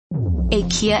A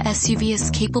Kia SUV is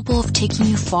capable of taking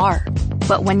you far.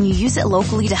 But when you use it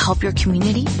locally to help your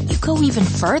community, you go even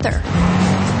further.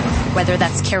 Whether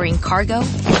that's carrying cargo,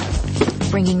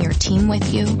 bringing your team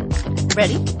with you,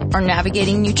 ready, or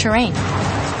navigating new terrain.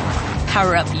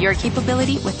 Power up your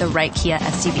capability with the right Kia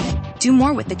SUV. Do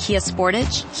more with the Kia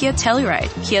Sportage, Kia Telluride,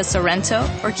 Kia Sorento,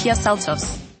 or Kia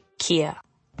Seltos. Kia.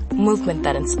 Movement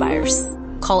that inspires.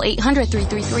 Call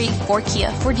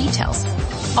 800-333-4KIA for details.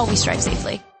 Always drive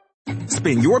safely.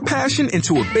 Spin your passion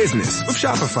into a business with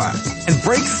Shopify and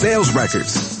break sales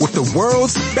records with the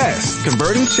world's best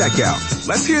converting checkout.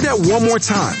 Let's hear that one more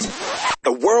time.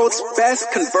 The world's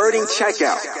best converting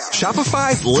checkout.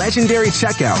 Shopify's legendary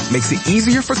checkout makes it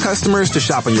easier for customers to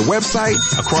shop on your website,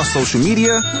 across social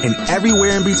media, and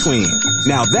everywhere in between.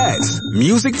 Now that's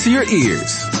music to your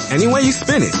ears. Any way you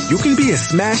spin it, you can be a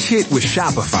smash hit with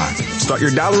Shopify. Start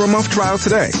your $1 a month trial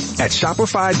today at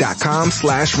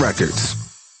shopify.com/records.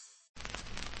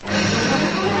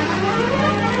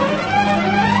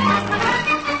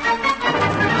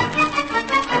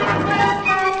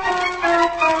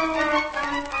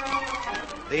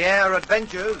 The Air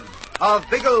Adventures of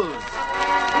Biggles.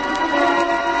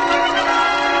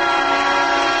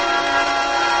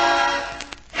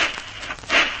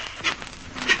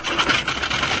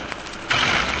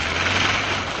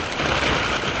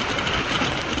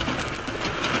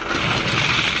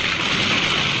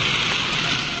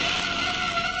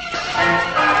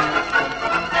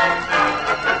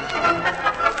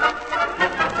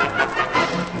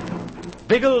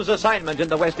 Biggles' assignment in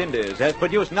the West Indies has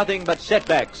produced nothing but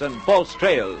setbacks and false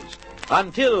trails,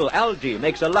 until Algy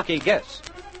makes a lucky guess.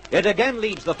 It again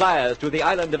leads the flyers to the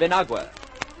island of Inagua.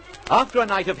 After a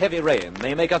night of heavy rain,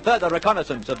 they make a further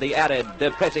reconnaissance of the arid,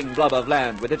 depressing blob of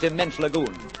land with its immense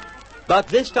lagoon. But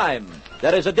this time,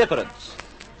 there is a difference.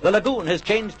 The lagoon has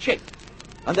changed shape,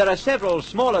 and there are several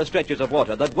smaller stretches of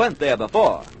water that weren't there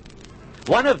before.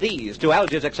 One of these, to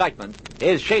Algy's excitement,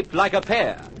 is shaped like a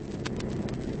pear.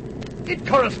 It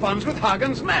corresponds with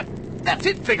Hagen's map. That's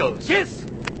it, Biggles. Yes,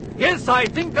 I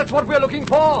think that's what we're looking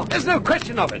for. There's no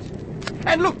question of it.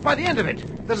 And look, by the end of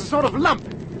it, there's a sort of lump.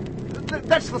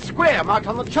 That's the square marked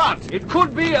on the chart. It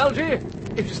could be, Algy.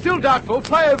 If you're still doubtful,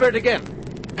 fly over it again.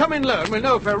 Come in low and we'll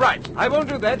know if we're right. I won't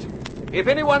do that. If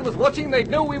anyone was watching, they'd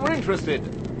know we were interested.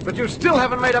 But you still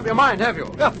haven't made up your mind, have you?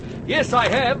 Yes, I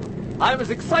have. I'm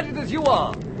as excited as you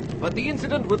are. But the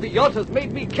incident with the yacht has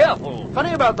made me careful.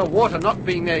 Funny about the water not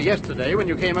being there yesterday when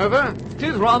you came over. It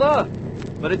is rather.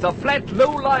 But it's a flat,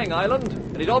 low-lying island,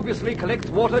 and it obviously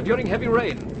collects water during heavy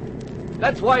rain.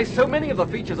 That's why so many of the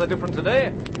features are different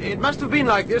today. It must have been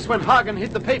like this when Hagen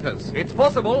hit the papers. It's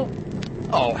possible.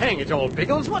 Oh, hang it all,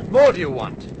 Biggles. What more do you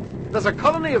want? There's a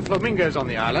colony of flamingos on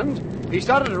the island. He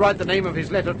started to write the name of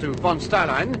his letter to von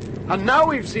Starlein, and now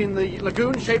we've seen the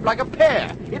lagoon shaped like a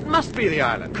pear. It must be the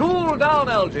island. Cool down,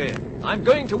 Algy. I'm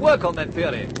going to work on that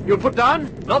theory. You'll put down?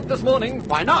 Not this morning.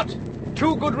 Why not?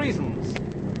 2 good reasons.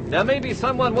 There may be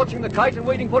someone watching the kite and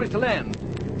waiting for it to land.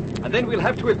 And then we'll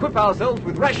have to equip ourselves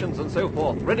with rations and so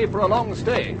forth, ready for a long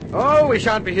stay. Oh, we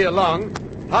shan't be here long.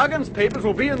 Hagen's papers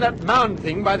will be in that mound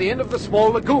thing by the end of the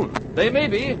small lagoon. They may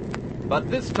be,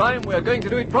 but this time we're going to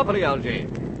do it properly, Algy.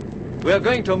 We're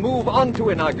going to move on to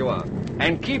Inagua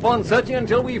and keep on searching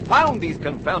until we found these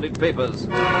confounded papers.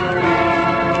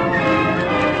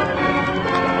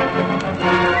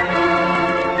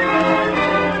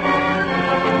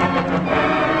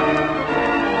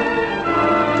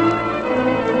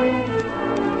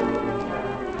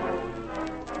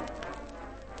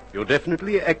 You're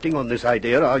definitely acting on this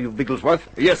idea, are you, Bigglesworth?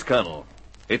 Yes, Colonel.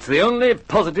 It's the only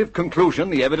positive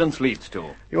conclusion the evidence leads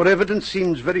to. Your evidence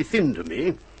seems very thin to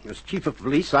me. As chief of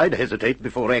police, I'd hesitate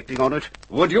before acting on it.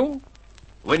 Would you?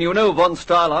 When you know von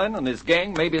Starlein and his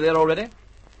gang may be there already?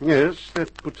 Yes,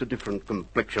 that puts a different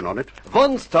complexion on it.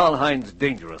 Von Starlein's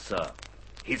dangerous, sir.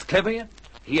 He's clever,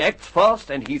 he acts fast,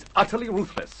 and he's utterly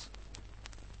ruthless.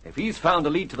 If he's found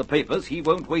a lead to the papers, he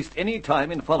won't waste any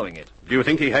time in following it. Do you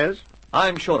think he has?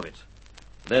 I'm sure of it.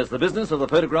 There's the business of the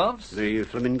photographs. The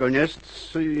flamingo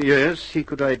nests? Yes, he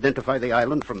could identify the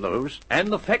island from those. And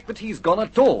the fact that he's gone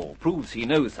at all proves he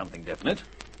knows something definite.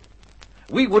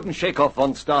 We wouldn't shake off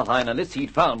von Starlein unless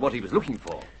he'd found what he was looking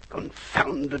for.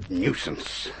 Confounded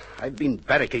nuisance. I've been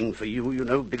barracking for you, you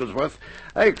know, Bigglesworth.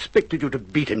 I expected you to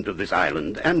beat him to this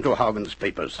island and to Hagen's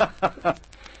papers.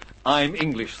 I'm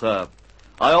English, sir.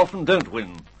 I often don't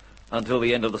win until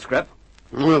the end of the scrap.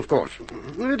 Well, of course.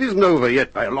 It isn't over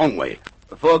yet by a long way.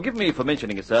 Forgive me for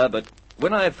mentioning it, sir, but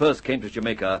when I first came to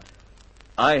Jamaica,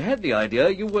 I had the idea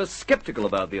you were skeptical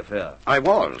about the affair. I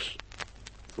was.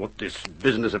 Thought this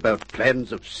business about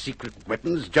plans of secret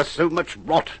weapons just so much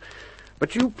rot.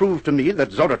 But you proved to me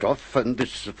that Zolotov and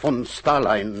this von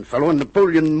Starline fellow and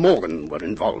Napoleon Morgan were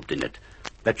involved in it.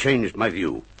 That changed my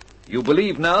view. You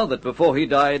believe now that before he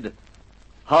died,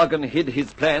 Hagen hid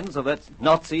his plans of that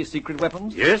Nazi secret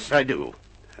weapons? Yes, I do.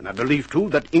 And I believe, too,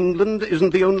 that England isn't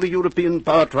the only European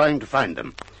power trying to find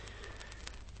them.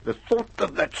 The thought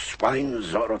of that swine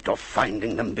Zolotov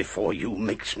finding them before you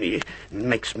makes me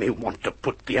want to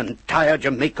put the entire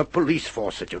Jamaica police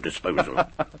force at your disposal.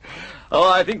 Oh,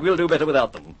 I think we'll do better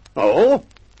without them. Oh?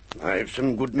 I've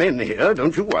some good men here,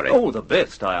 don't you worry. Oh, the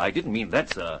best. I didn't mean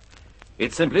that, sir.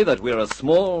 It's simply that we're a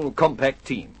small, compact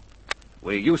team.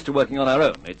 We're used to working on our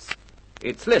own.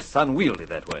 It's less unwieldy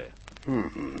that way.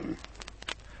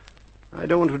 I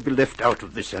don't want to be left out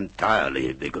of this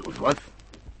entirely, Bigglesworth.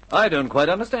 I don't quite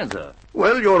understand, sir.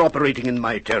 Well, you're operating in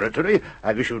my territory.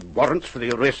 I've issued warrants for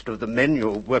the arrest of the men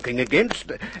you're working against.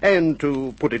 And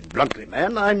to put it bluntly,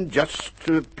 man, I'm just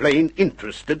plain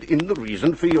interested in the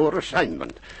reason for your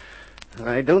assignment.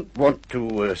 I don't want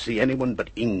to see anyone but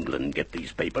England get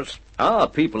these papers. Our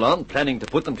people aren't planning to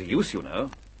put them to use, you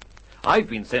know. I've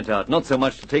been sent out not so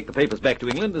much to take the papers back to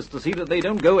England as to see that they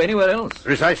don't go anywhere else.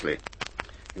 Precisely.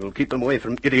 You'll keep them away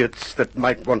from idiots that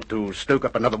might want to stoke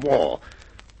up another war.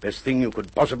 Best thing you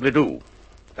could possibly do.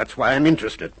 That's why I'm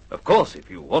interested. Of course, if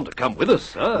you want to come with us,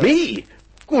 sir. Me?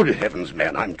 Good heavens,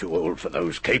 man, I'm too old for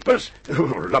those capers.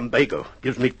 Lumbago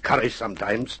gives me curry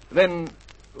sometimes. Then,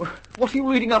 what are you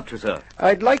leading up to, sir?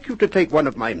 I'd like you to take one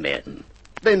of my men.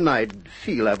 Then I'd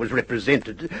feel I was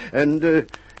represented, and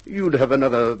you'd have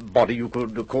another body you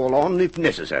could call on if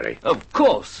necessary. Of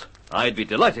course. I'd be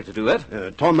delighted to do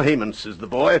that. Tom Hamons is the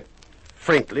boy.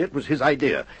 Frankly, it was his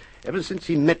idea. Ever since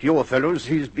he met your fellows,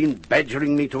 he's been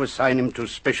badgering me to assign him to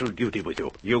special duty with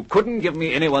you. You couldn't give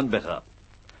me anyone better.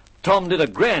 Tom did a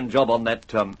grand job on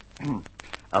that,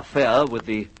 affair with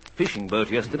the fishing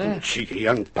boat yesterday. Cheeky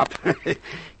young pup.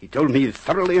 He told me he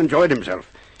thoroughly enjoyed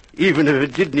himself, even if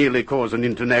it did nearly cause an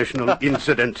international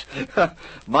incident.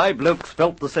 My blokes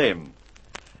felt the same.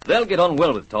 They'll get on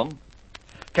well with Tom.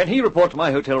 Can he report to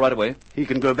my hotel right away? He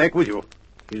can go back with you.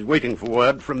 He's waiting for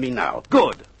word from me now.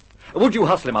 Good. Would you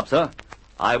hustle him up, sir?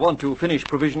 I want to finish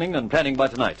provisioning and planning by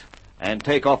tonight, and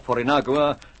take off for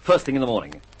Inagua first thing in the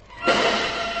morning.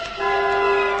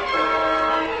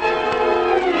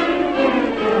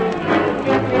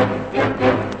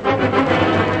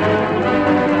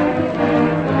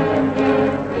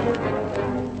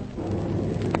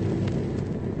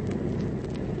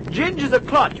 Ginger's a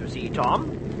clot, you see,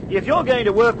 Tom. If you're going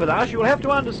to work with us, you'll have to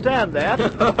understand that.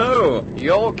 Oh,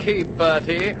 you'll keep,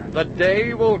 Bertie. The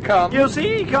day will come. You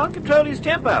see, he can't control his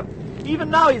temper. Even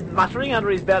now he's muttering under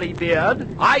his belly beard.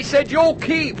 I said you'll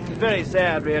keep. It's very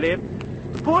sad, really.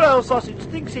 The poor old sausage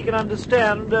thinks he can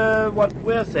understand what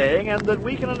we're saying, and that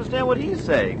we can understand what he's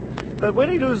saying. But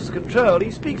when he loses control,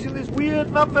 he speaks in this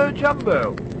weird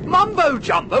mumbo-jumbo.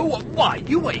 Mumbo-jumbo? Why,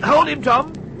 you ain't... Hold him,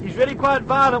 Tom. He's really quite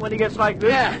violent when he gets like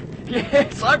this. Yeah.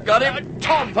 Yes, I've got him.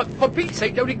 Tom, for Pete's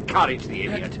sake, don't encourage the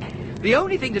idiot. The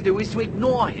only thing to do is to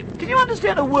ignore him. Can you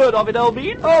understand a word of it, old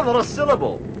bean? Oh, not a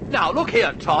syllable. Now, look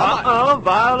here, Tom.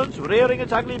 Violence, rearing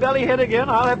its ugly belly head again.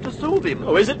 I'll have to soothe him.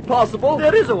 Oh, is it possible?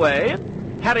 There is a way.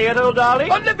 Harriet, old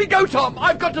darling. Oh, let me go, Tom.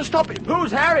 I've got to stop him.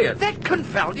 Who's Harriet? That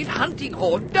confounded hunting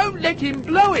horn. Don't let him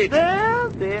blow it.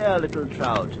 There, little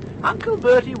trout. Uncle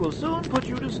Bertie will soon put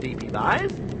you to sleep, he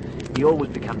lies. He always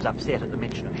becomes upset at the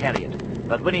mention of Harriet,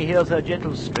 but when he hears her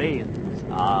gentle strains,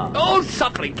 Oh,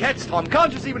 suckling cats, Tom.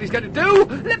 Can't you see what he's going to do?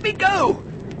 Let me go.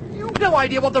 You've no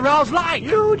idea what the row's like.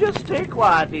 You just stay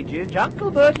quietly, Ginge.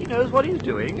 Uncle Bertie knows what he's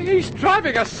doing. He's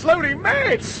driving us slowly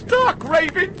mad, stark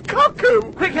raving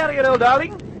cuckoo. Quick, Harriet, old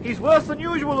darling. He's worse than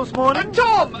usual this morning.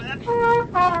 Tom!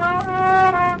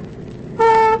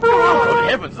 Good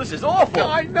heavens, this is awful.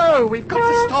 I know. We've got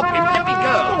to stop him. Let me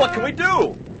go. What can we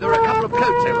do? There are a couple of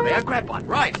coats over there. Grab one.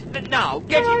 Right. Now,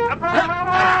 get him.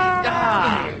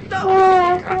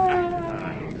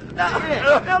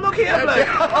 Now look here, Blake.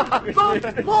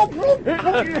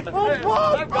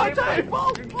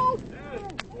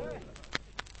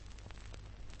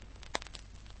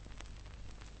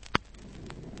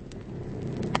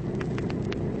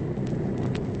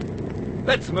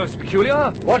 That's most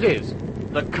peculiar. What is?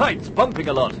 The kite's bumping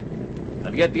a lot,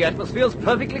 and yet the atmosphere's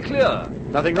perfectly clear.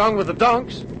 Nothing wrong with the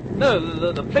donks?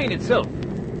 No, the plane itself.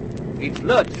 It's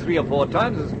lurched 3 or 4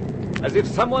 times as if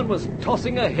someone was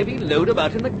tossing a heavy load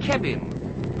about in the cabin.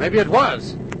 Maybe it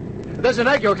was. There's an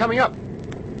echo coming up.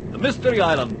 The Mystery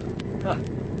Island. Huh.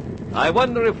 I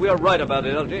wonder if we're right about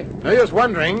it, Algy. No use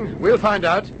wondering. We'll find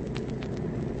out.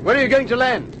 When are you going to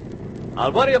land?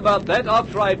 I'll worry about that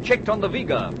after I've checked on the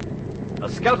Viga. A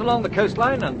scout along the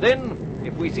coastline, and then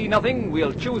If we see nothing,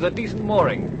 we'll choose a decent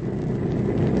mooring.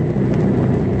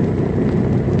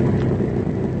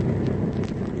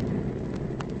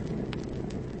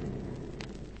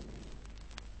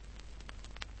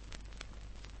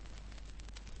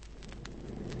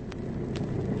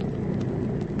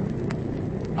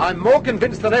 I'm more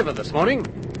convinced than ever this morning.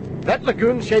 That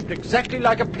lagoon's shaped exactly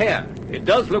like a pear. It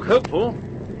does look hopeful.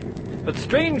 But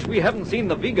strange we haven't seen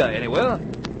the Viga anywhere.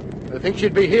 You think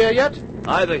she'd be here yet?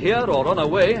 Either here or on her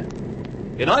way.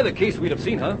 In either case, we'd have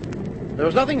seen her. There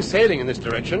was nothing sailing in this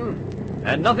direction.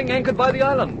 And nothing anchored by the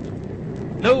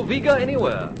island. No Viga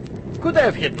anywhere. Could they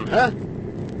have hidden her?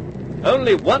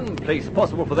 Only one place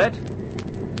possible for that.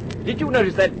 Did you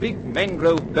notice that big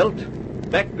mangrove belt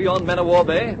back beyond Man of War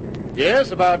Bay?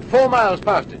 Yes, about 4 miles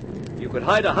past it. You could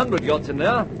hide 100 yachts in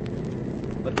there.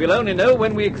 But we'll only know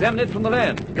when we examine it from the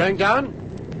land. Going down?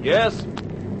 Yes.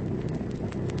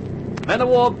 Man of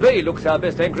War Bay looks our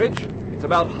best anchorage. It's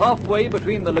about halfway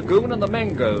between the lagoon and the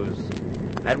mangroves.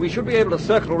 And we should be able to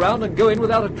circle around and go in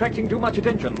without attracting too much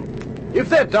attention. If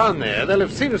they're down there, they'll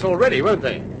have seen us already, won't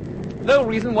they? No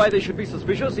reason why they should be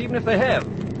suspicious, even if they have.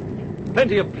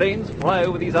 Plenty of planes fly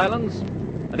over these islands.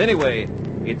 And anyway,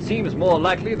 it seems more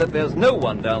likely that there's no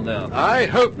one down there. I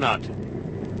hope not.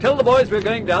 Tell the boys we're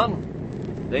going down.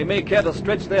 They may care to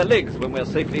stretch their legs when we're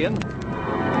safely in.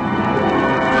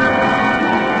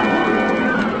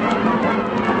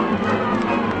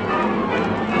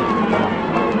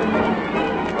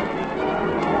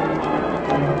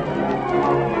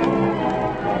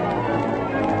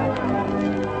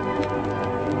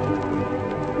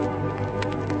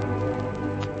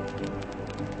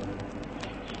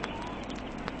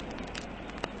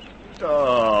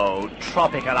 Oh,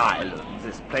 tropical islands.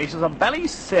 This place is a bally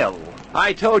cell.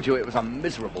 I told you it was a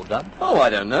miserable dump. Oh, I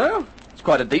don't know. It's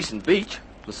quite a decent beach.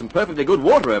 There's some perfectly good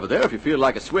water over there if you feel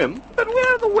like a swim. But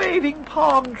where are the waving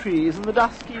palm trees and the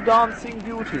dusky dancing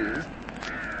beauties?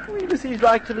 Ulysses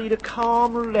like to lead a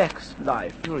calm, relaxed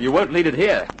life. Well, you won't lead it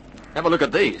here. Have a look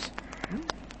at these.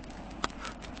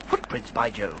 Footprints, by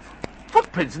Jove.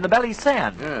 Footprints in the bally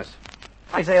sand. Yes.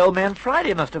 I say old man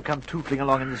Friday must have come tootling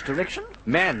along in this direction.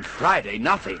 Man Friday,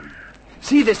 nothing.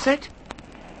 See this set?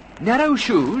 Narrow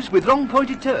shoes with long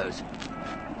pointed toes.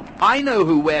 I know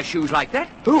who wears shoes like that.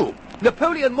 Who?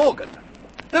 Napoleon Morgan.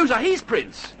 Those are his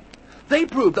prints. They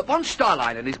prove that von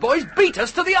Starline and his boys beat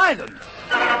us to the island.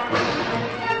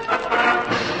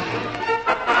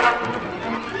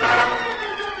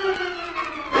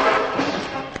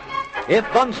 If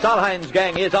von Starlein's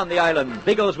gang is on the island,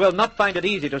 Biggles will not find it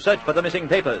easy to search for the missing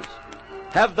papers.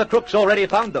 Have the crooks already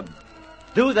found them?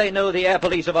 Do they know the air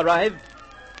police have arrived?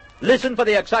 Listen for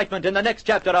the excitement in the next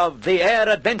chapter of The Air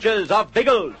Adventures of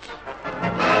Biggles.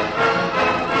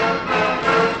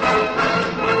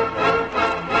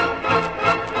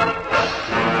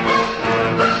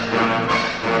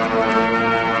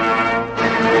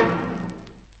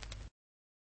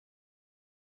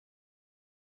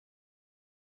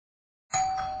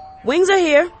 Wings are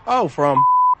here. Oh, from?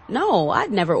 No,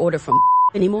 I'd never order from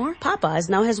anymore. Popeyes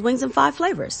now has wings in 5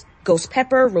 flavors. Ghost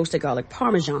pepper, roasted garlic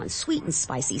parmesan, sweet and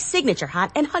spicy, signature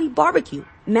hot, and honey barbecue.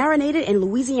 Marinated in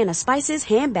Louisiana spices,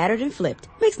 hand battered and flipped.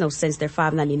 Makes no sense they're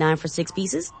 $5.99 for 6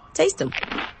 pieces. Taste them.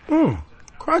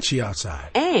 Crunchy outside.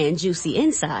 And juicy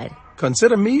inside.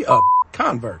 Consider me a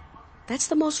convert. That's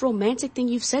the most romantic thing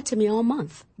you've said to me all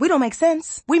month. We don't make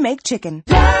sense. We make chicken.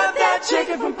 Love that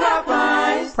chicken from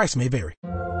Popeyes. Price may vary.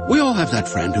 We all have that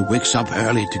friend who wakes up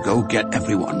early to go get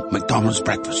everyone McDonald's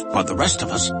breakfast, while the rest of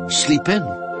us sleep in.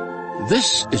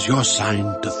 This is your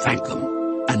sign to thank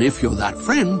them. And if you're that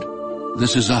friend,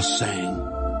 this is us saying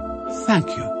thank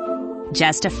you.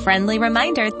 Just a friendly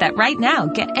reminder that right now,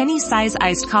 get any size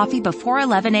iced coffee before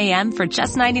 11 a.m. for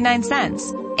just 99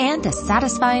 cents. And a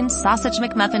satisfying sausage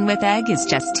McMuffin with egg is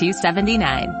just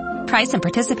 $2.79. Price and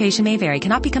participation may vary.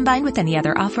 Cannot be combined with any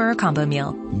other offer or combo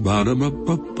meal.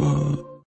 Ba-da-ba-ba-ba.